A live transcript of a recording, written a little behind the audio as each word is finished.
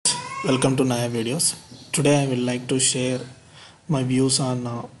Welcome to Naya Videos. Today I will like to share my views on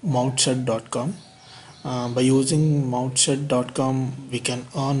Mouthshut.com. By using Mouthshut.com, we can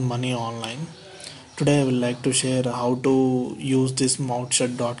earn money online. Today I will like to share how to use this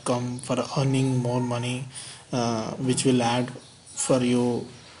Mouthshut.com for earning more money, which will add for you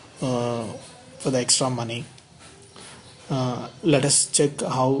uh, for the extra money. Let us check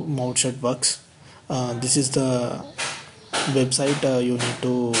how Mouthshut works. This is the website you need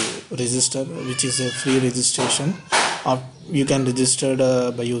to register, which is a free registration. You can register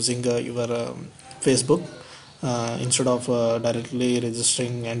by using your Facebook. Instead of directly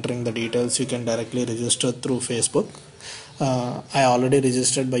registering, entering the details, you can directly register through Facebook. I already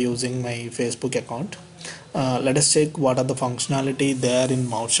registered by using my Facebook account. Let us check what are the functionality there in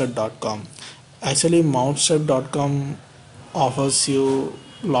Mouthshut.com. Actually, Mouthshut.com offers you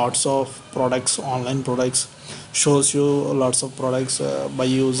lots of products, online products, shows you lots of products. By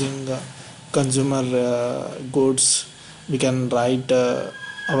using consumer goods, we can write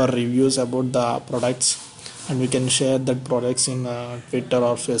our reviews about the products, and we can share that products in Twitter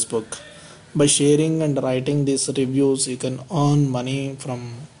or Facebook. By sharing and writing these reviews, you can earn money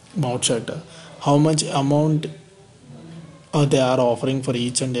from Mouthshut. How much amount they are offering for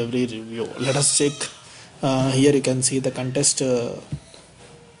each and every review? Let us check. Here you can see the contest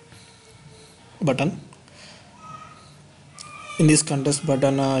button. In this contest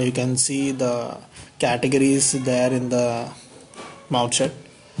button, you can see the categories there in the Mouthshut.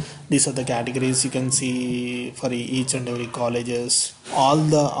 These are the categories you can see for each and every colleges. All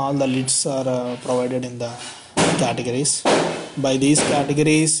the lists are provided in the categories. By these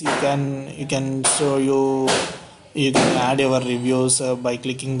categories, you can show you can add your reviews by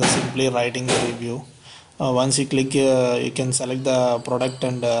clicking the simply writing the review. Once you click, you can select the product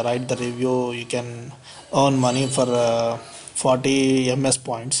and write the review. You can earn money for 40 ms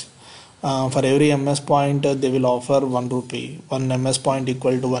points. For every ms point, they will offer 1 rupee. 1 ms point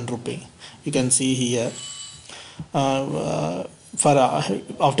equal to 1 rupee. You can see here. After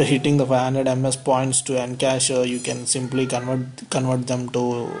hitting the 500 ms points to Encash, you can simply convert them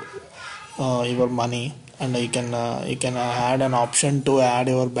to your money, and you can add an option to add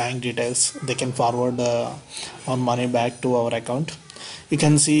your bank details. They can forward our money back to our account. You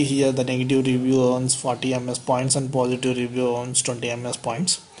can see here the negative review earns 40 ms points and positive review earns 20 ms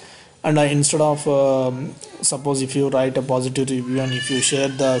points. And instead of suppose if you write a positive review and if you share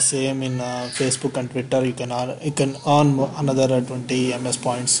the same in Facebook and Twitter, you can earn another 20 ms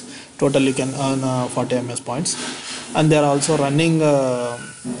points. Total you can earn 40 ms points. And they are also running a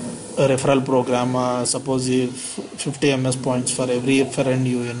referral program. Suppose if 50 ms points for every friend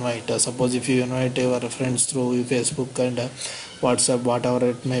you invite. Suppose if you invite your friends through Facebook and WhatsApp, whatever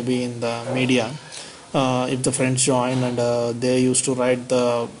it may be in the media, if the friends join and they used to write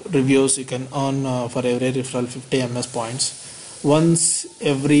the reviews, you can earn for every referral 50 ms points. Once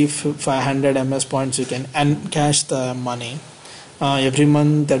every 500 ms points, you can encash the money. Every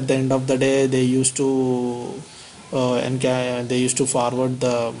month at the end of the day, they used to forward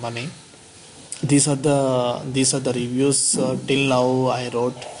the money. These are the reviews. Till now I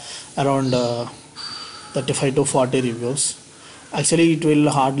wrote around 35 to 40 reviews. Actually, it will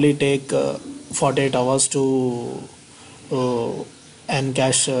hardly take 48 hours to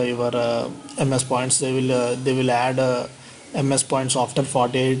encash your ms points. They will add ms points after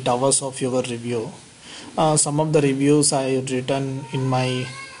 48 hours of your review. Some of the reviews I written in my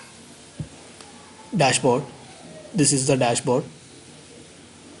dashboard. This is the dashboard.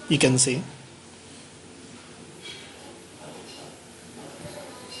 You can see.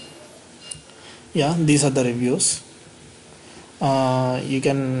 Yeah, these are the reviews. You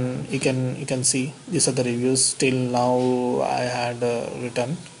can see these are the reviews. Till now I had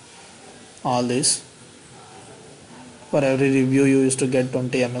written all this. For every review you used to get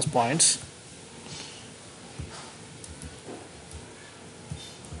 20 ms points.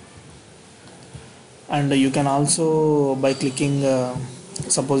 And you can also, by clicking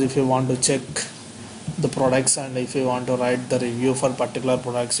suppose if you want to check the products and if you want to write the review for particular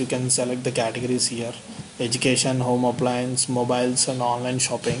products, you can select the categories here: education, home appliance, mobiles and online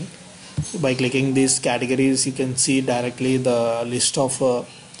shopping. By clicking these categories, you can see directly the list of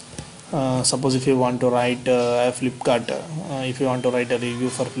suppose if you want to write a Flipkart, if you want to write a review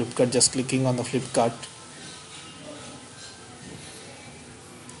for Flipkart, just clicking on the Flipkart,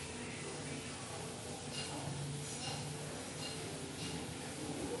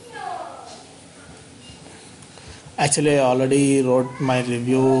 actually I already wrote my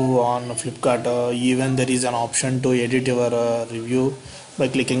review on Flipkart. Even there is an option to edit your review by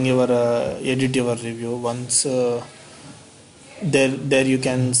clicking your edit your review. Once There you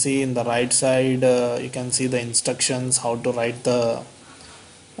can see in the right side, you can see the instructions how to write the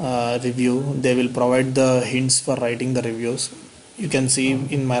review. They will provide the hints for writing the reviews. You can see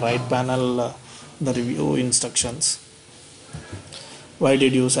in my right panel the review instructions. Why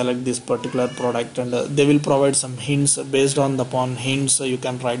did you select this particular product, and they will provide some hints. Based on the upon hints, you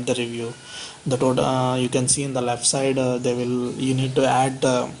can write the review. The total, you can see in the left side, they will, you need to add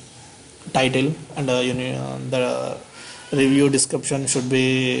the title, and you need, the review description should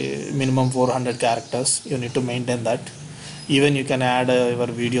be minimum 400 characters. You need to maintain that. Even you can add your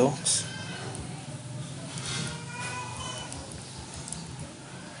videos.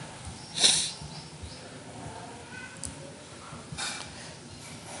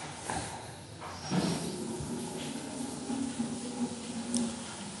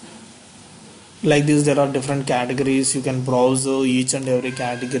 Like this, there are different categories. You can browse each and every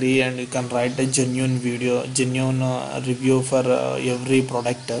category, and you can write a genuine review for every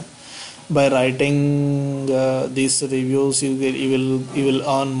product. By writing these reviews, you will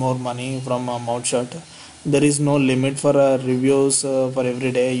earn more money from Mouthshut. There is no limit for reviews for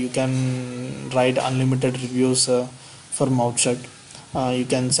every day. You can write unlimited reviews for Mouthshut. You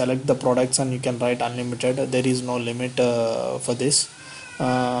can select the products and you can write unlimited. There is no limit for this.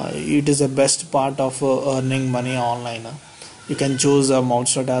 It is the best part of earning money online. You can choose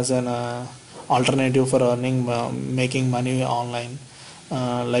Mouthshut as an alternative for earning making money online.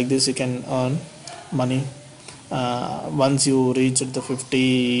 Like this, you can earn money. Once you reach the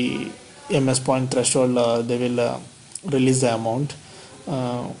 50 ms point threshold, they will release the amount.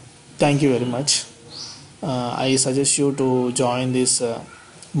 Thank you very much. I suggest you to join this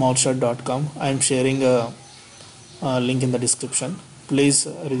mouthshut.com. I am sharing a link in the description. Please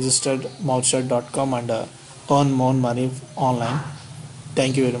register mouthshut.com and earn more money online.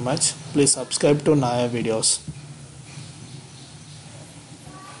 Thank you very much. Please subscribe to Naya videos.